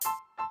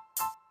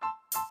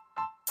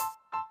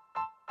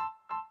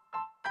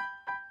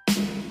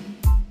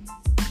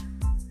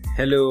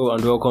Hello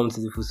and welcome to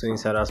the FUHSO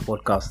Insiders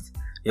podcast,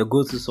 your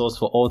go-to source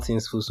for all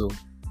things FUHSO.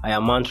 I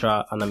am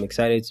Mantra and I'm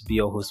excited to be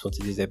your host for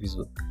today's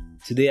episode.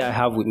 Today I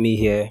have with me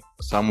here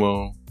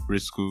Samuel,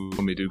 Risku,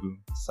 Omedugu.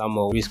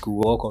 Samuel,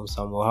 Risku. Welcome,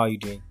 Samuel. How are you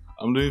doing?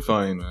 I'm doing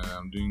fine, man.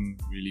 I'm doing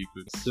really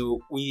good. So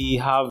we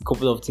have a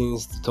couple of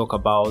things to talk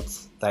about,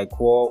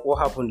 like what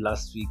happened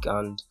last week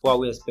and what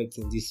we're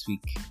expecting this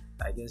week.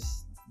 I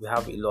guess we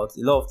have a lot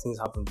of things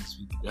happened this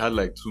week. We had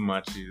like 2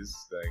 matches,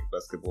 like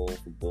basketball,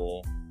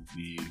 football.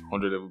 The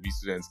 100 level B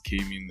students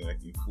came in like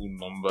in full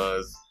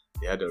numbers.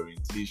 They had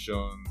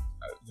orientation.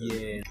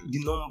 The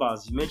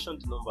numbers. You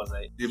mentioned the numbers.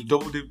 They've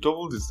doubled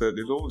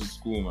the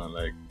school, man.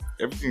 Like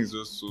everything is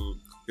just so.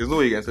 There's no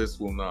way you can say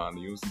school now and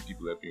you don't see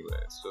people everywhere.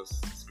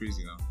 It's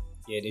crazy now.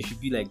 Yeah, they should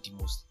be like the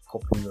most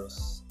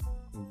populous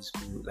in the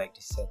school, like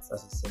the sets.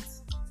 That's a set.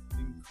 I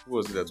think who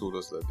was it that told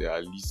us that there are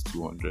at least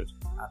 200?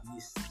 At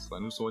least. So I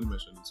know somebody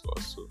mentioned it to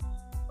us. So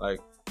like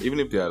even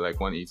if they are like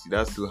 180,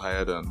 that's still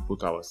higher than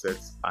both our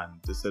sets. And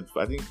they said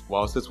I think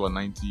our sets were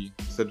 90.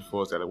 Set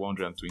before us they're like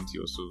 120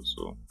 or so.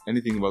 So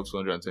anything about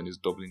 210 is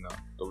doubling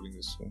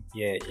the school.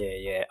 Yeah.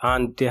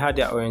 And they had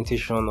their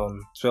orientation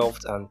on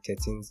 12th and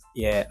 13th.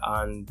 Yeah,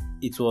 and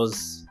it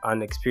was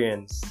an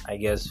experience, I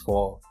guess,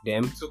 for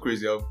them. It's so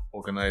crazy how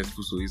organized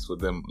FUHSO is for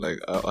them. Like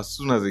as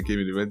soon as they came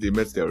in, they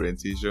met their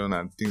orientation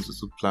and things were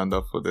so planned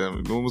up for them.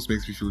 It almost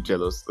makes me feel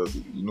jealous because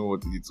you know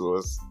what they did to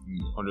us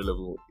in 100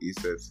 level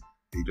A sets.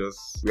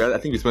 I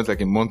think we spent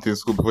like a month in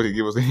school before they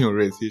gave us any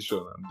orientation,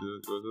 and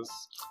it was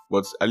just.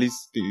 But at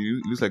least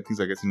it looks like things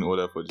are getting in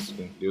order for the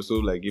school. They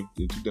also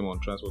they took them on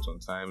transport on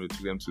time. They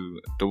took them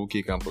to Double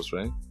K campus,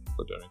 right?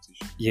 For the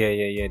orientation.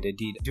 Yeah, they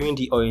did. During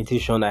the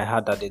orientation, I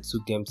heard that they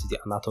took them to the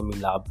anatomy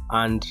lab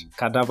and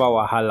cadaver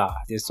wahala.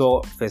 They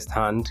saw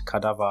firsthand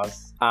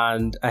cadavers,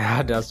 and I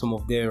heard that some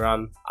of them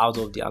ran out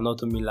of the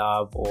anatomy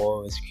lab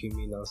or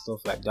screaming and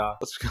stuff like that.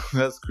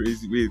 That's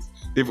crazy. Wait,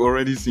 they've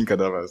already seen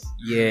cadavers?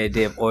 Yeah,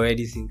 they've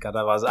already seen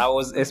cadavers. I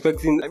was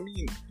expecting. I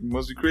mean, it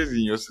must be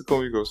crazy. In your second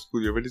week of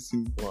school, you've already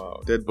seen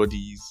dead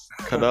bodies,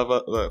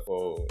 cadaver.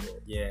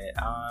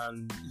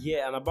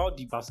 And about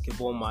the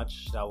basketball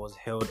match that was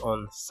held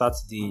on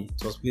Saturday.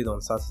 It was played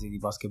on Saturday, the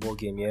basketball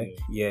game,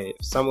 yeah.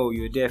 Samuel,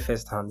 you were there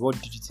firsthand. What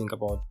did you think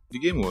about it? The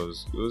game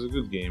was a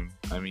good game.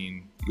 I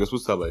mean, it was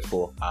supposed to start by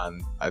 4,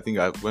 and I think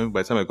by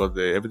the time I got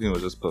there, everything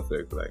was just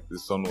perfect. Like the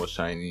sun was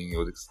shining,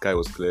 the sky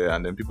was clear,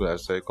 and then people had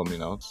started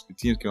coming out. The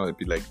teams came out a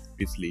bit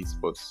late,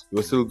 but it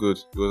was still good.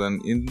 It was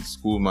an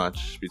in-school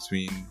match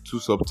between 2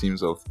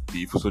 sub-teams of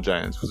the FUHSO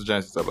Giants. FUHSO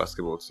Giants is a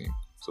basketball team,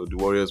 so the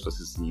Warriors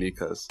versus the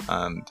Lakers,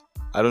 and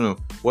I don't know.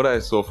 What I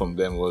saw from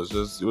them was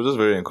just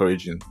very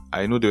encouraging.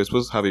 I know they were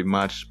supposed to have a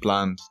match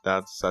planned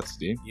that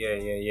Saturday.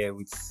 Yeah.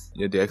 With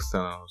the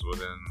externals, but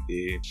then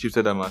they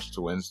shifted that match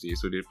to Wednesday.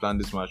 So they planned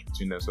this match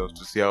between themselves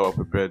to see how well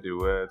prepared they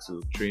were,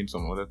 to train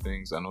some other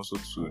things, and also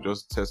to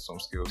just test some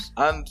skills.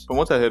 And from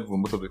what I heard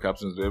from both of the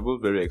captains, they were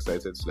both very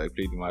excited to like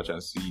play the match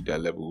and see their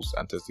levels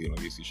and test the game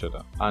against each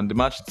other. And the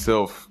match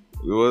itself,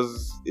 it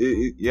was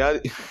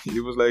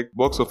like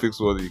box office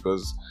worthy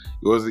because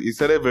it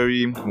started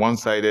very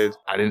one-sided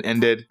and then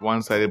ended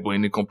one-sided, but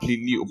in a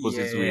completely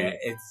opposite way. Yeah,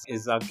 it's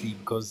exactly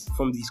because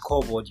from the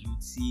scoreboard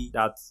you'd see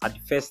that at the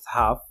first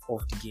half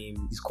of the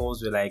game the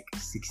scores were like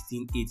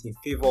 16-8 in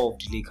favor of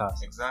the Lakers.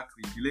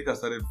 Exactly, the Lakers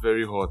started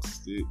very hot.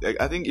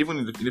 I think even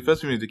in the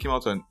first minute they came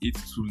out to an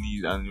 8-2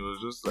 lead, and it was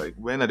just like,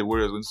 when are the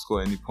Warriors going to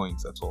score any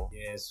points at all?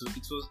 Yeah, so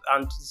it was,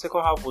 and the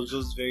second half was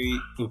just very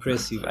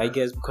impressive, I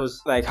guess, because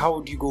like how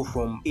would you go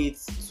from 8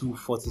 to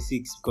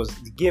 46, because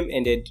the game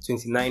ended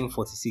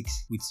 29-46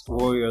 with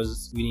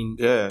Warriors winning.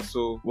 Yeah,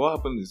 so what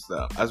happened is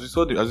that as we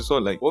saw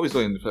like what we saw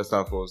in the first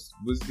half was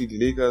basically the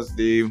Lakers,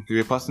 they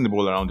were passing the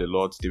ball around a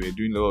lot. They were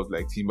doing a lot of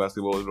like team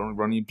basketball,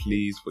 running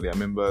plays for their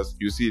members.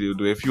 You see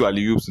there were a few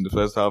alley-oops in the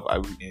first half.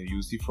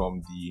 You see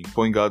from the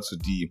point guard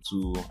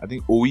to I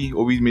think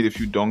Owi made a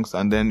few dunks,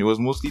 and then it was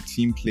mostly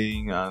team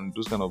playing and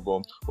those kind of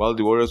ball. While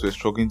the Warriors were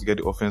struggling to get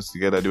the offense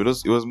together, there were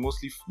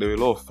a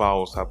lot of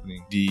fouls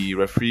happening. The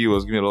referee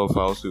was giving a lot of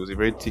fouls, so it was a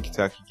very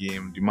ticky-tacky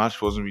game. The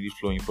match wasn't really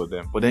flowing for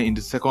them. But then in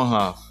the second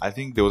half, I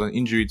think there was an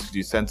injury to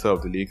the center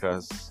of the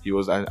Lakers.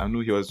 I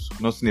know he was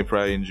not in a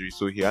prior injury,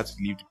 so he had to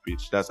leave the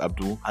pitch. That's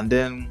Abdul. And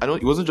then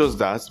it wasn't just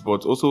that,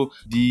 but also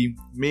the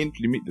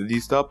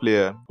star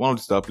player, one of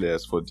the star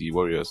players for the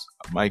Warriors,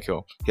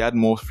 Michael, he had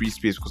more free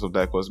space because of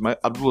that. Because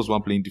Abdul was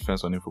one playing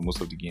defense on him for most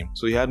of the game,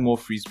 so he had more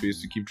free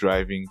space to keep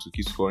driving, to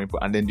keep scoring.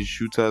 And then the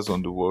shooters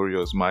on the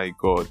Warriors, my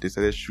God, they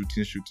started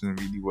shooting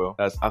really well.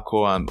 That's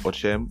Akko and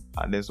Ochem,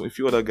 and then so a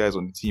few other guys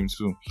on the team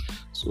too.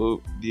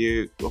 So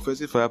the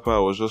offensive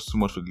firepower was just too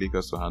much for the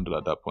Lakers to handle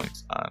at that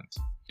point, and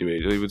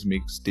they were able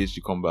to stage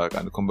the comeback,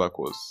 and the comeback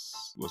was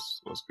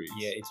great.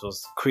 Yeah, it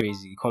was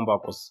crazy. The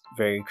comeback was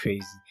very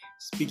crazy.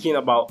 Speaking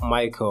about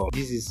Michael,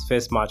 this is his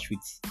first match with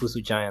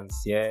FUHSO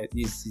Giants. Yeah,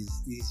 this is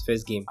his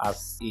first game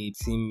as a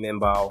team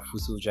member of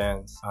FUHSO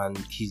Giants, and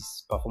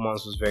his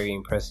performance was very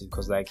impressive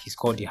because he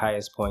scored the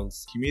highest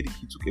points. He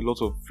took a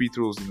lot of free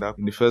throws in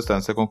the first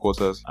and second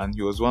quarters, and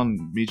he was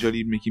one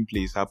majorly making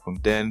plays happen.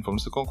 Then from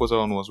the second quarter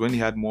onwards, when he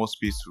had more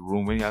space to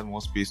roam, when he had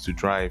more space to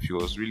drive, he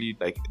was really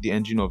the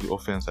engine of the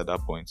offense at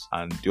that point.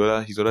 And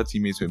his other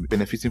teammates were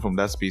benefiting from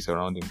that space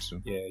around him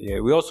too.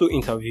 Yeah. We also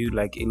interviewed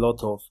a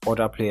lot of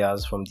other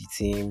players from the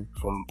team,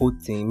 from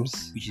both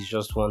teams, which is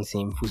just one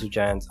team, FUHSO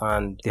Giants,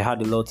 and they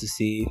had a lot to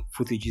say.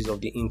 Footages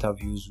of the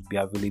interviews will be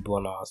available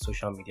on our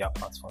social media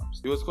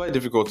platforms. It was quite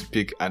difficult to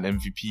pick an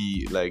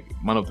MVP,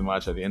 man of the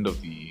match at the end of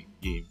the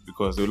game,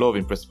 because there were a lot of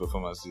impressive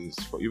performances,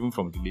 even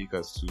from the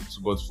Lakers too.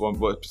 But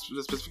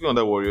specifically on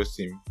that Warriors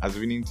team, as a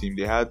winning team,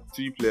 they had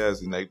 3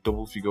 players in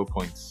double-figure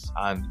points,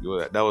 and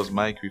that was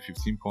Mike with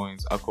 15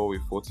 points, Akko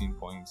with 14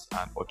 points,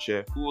 and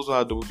Oche, who also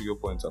had double-figure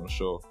points, I'm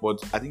sure.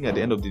 But I think at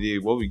the end of the day,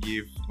 what we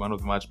gave man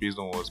of the match based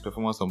on was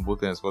performance on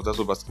both ends, because that's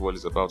what basketball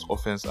is about,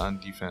 offense and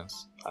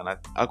defense. And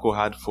Akko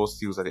had 4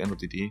 steals at the end of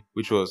the day,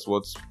 which was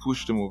what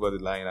pushed him over the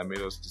line and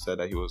made us decide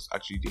that he was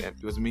actually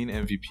the main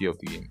MVP of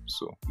the game.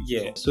 So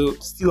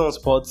still on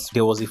sports,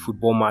 there was a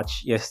football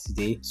match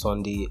yesterday,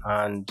 Sunday,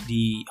 and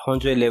the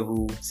 100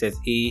 level set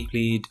A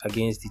played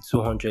against the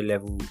 200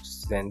 level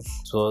students.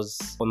 It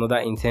was another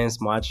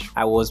intense match.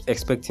 I was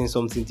expecting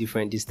something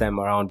different this time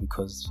around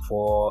because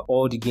for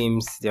all the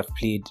games they've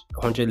played,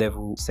 100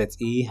 level set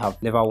A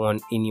have never won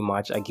any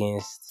match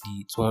against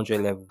the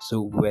 200 level.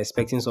 So we were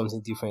expecting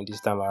something different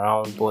this time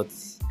around, but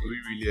were we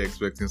really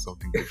expecting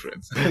something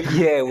different?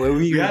 Yeah,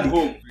 we had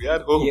hope. Yeah,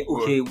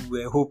 okay,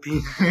 we were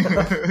hoping.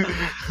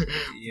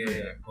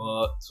 Yeah,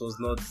 but it was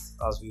not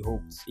as we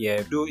hoped.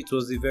 Yeah, though it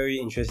was a very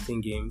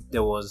interesting game.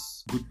 There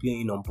was good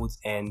playing on both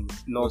ends.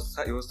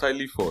 It was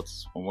tightly fought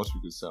from what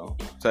we could tell.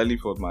 Tightly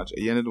fought match.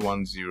 It ended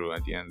 1-0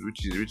 at the end,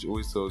 which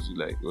always tells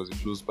you it was a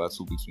close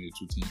battle between the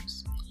two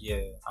teams.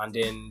 Yeah, and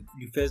then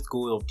the first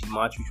goal of the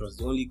match, which was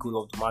the only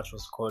goal of the match,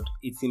 was scored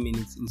 18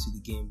 minutes into the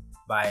game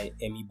by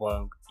Emi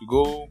Bong. The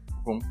goal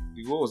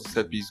was a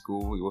set piece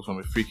goal. It was from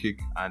a free kick,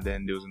 and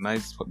then there was a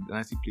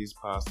nicely placed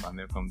pass, and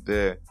then from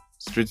there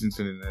straight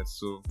into the net.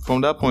 So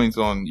from that point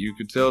on, you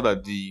could tell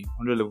that the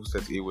 100 level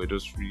set A were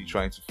just really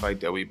trying to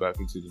fight their way back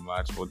into the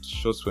match, but the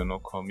shots were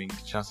not coming,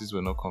 the chances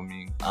were not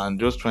coming, and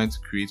just trying to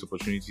create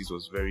opportunities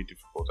was very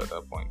difficult at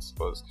that point,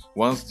 because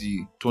once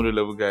the 200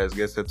 level guys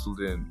get settled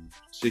in,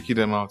 shaking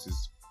them out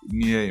is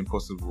near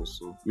impossible.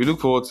 So we look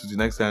forward to the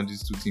next time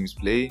these two teams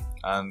play,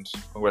 and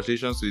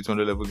congratulations to the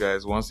 200 level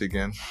guys once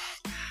again.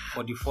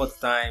 For the 4th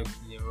time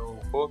in a row.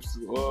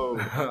 Whoa.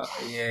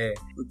 Yeah.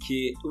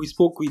 Okay. We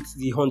spoke with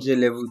the 100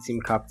 level team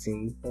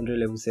captain, 100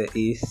 level set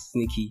A,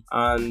 Sneaky,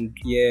 and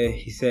yeah,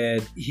 he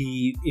said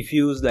he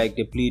feels like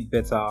they played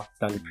better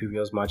than the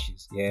previous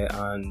matches. Yeah,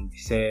 and he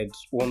said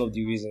one of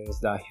the reasons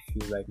that he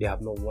feels like they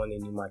have not won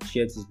any match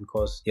yet is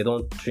because they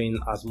don't train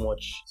as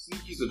much.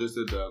 Sneaky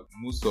suggested that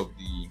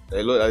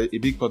a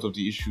big part of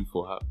the issue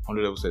for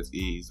 100 level set A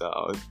is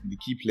that the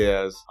key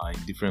players are in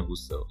different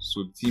hostels.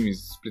 So the team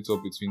is split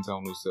up between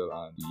Town Hostel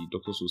and the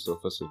Doctor's Hostel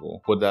first of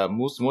all. But that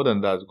more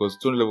than that, because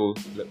 200 level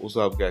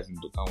also have guys in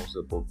the Town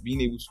Hostel, but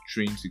being able to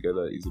train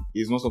together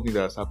is not something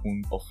that has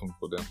happened often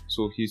for them.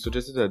 So he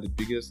suggested that the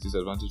biggest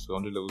disadvantage for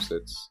 100 level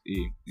sets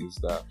A is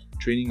that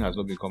training has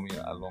not been coming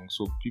along.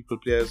 So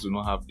players do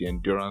not have the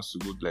endurance to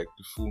go the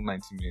full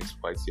 90 minutes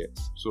quite yet.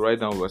 So right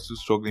now we're still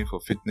struggling for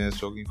fitness,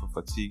 struggling for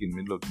fatigue in the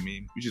middle of the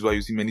game, which is why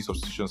you see many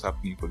substitutions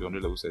happening for the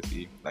 100 level set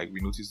A.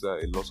 We noticed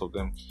that a lot of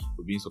them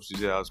were being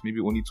substituted out. Maybe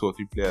only 2 or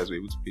 3 players were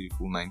able to play the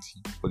full 90.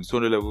 But the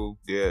 200 level,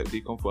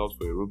 they come out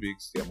for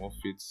aerobics, they are more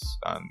fit,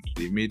 and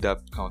they made that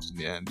count in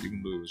the end,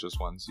 even though it was just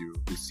 1-0.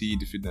 You see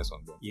the fitness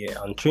on them.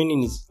 Yeah, and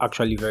training is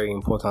actually very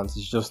important.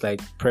 It's just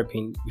like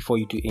prepping before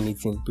you do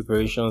anything.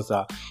 Preparations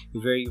are a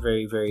very,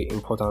 very, very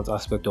important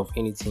aspect of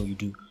anything you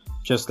do.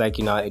 Just like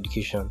in our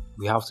education,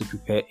 we have to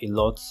prepare a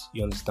lot,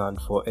 you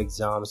understand, for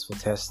exams, for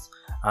tests,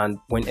 and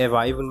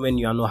even when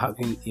you are not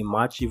having a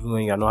match, even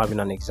when you are not having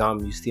an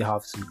exam, you still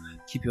have to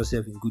keep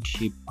yourself in good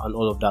shape and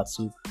all of that.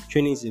 So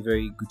training is a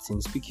very good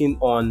thing. Speaking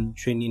on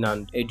training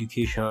and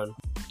education,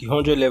 the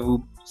 100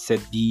 level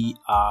set B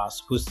are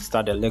supposed to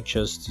start their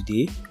lectures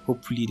today.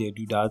 Hopefully they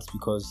do that,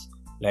 because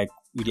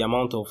with the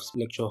amount of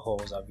lecture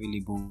halls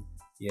available,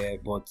 yeah,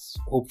 but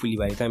hopefully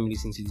by the time you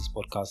listen to this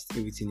podcast,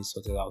 everything is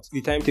sorted out.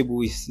 The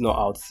timetable is not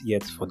out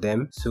yet for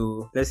them,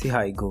 so let's see how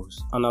it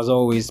goes. And as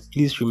always,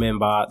 please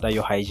remember that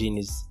your hygiene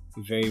is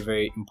very,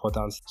 very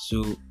important.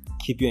 So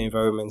keep your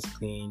environment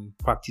clean,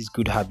 practice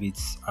good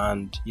habits,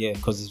 and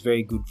because it's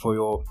very good for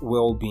your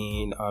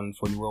well-being and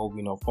for the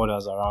well-being of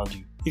others around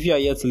you. If you are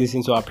yet to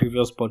listen to our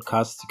previous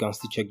podcasts, you can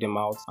still check them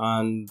out,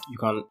 and you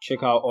can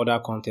check out other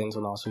contents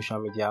on our social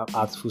media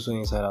at FUHSO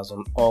Insiders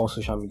on all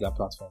social media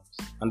platforms.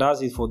 And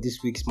that's it for this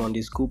week's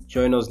Monday Scoop.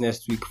 Join us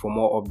next week for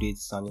more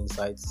updates and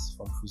insights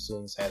from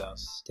FUHSO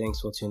Insiders. Thanks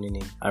for tuning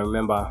in. And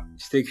remember,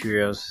 stay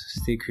curious,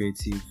 stay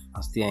creative,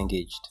 and stay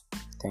engaged.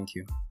 Thank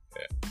you.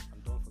 Yeah.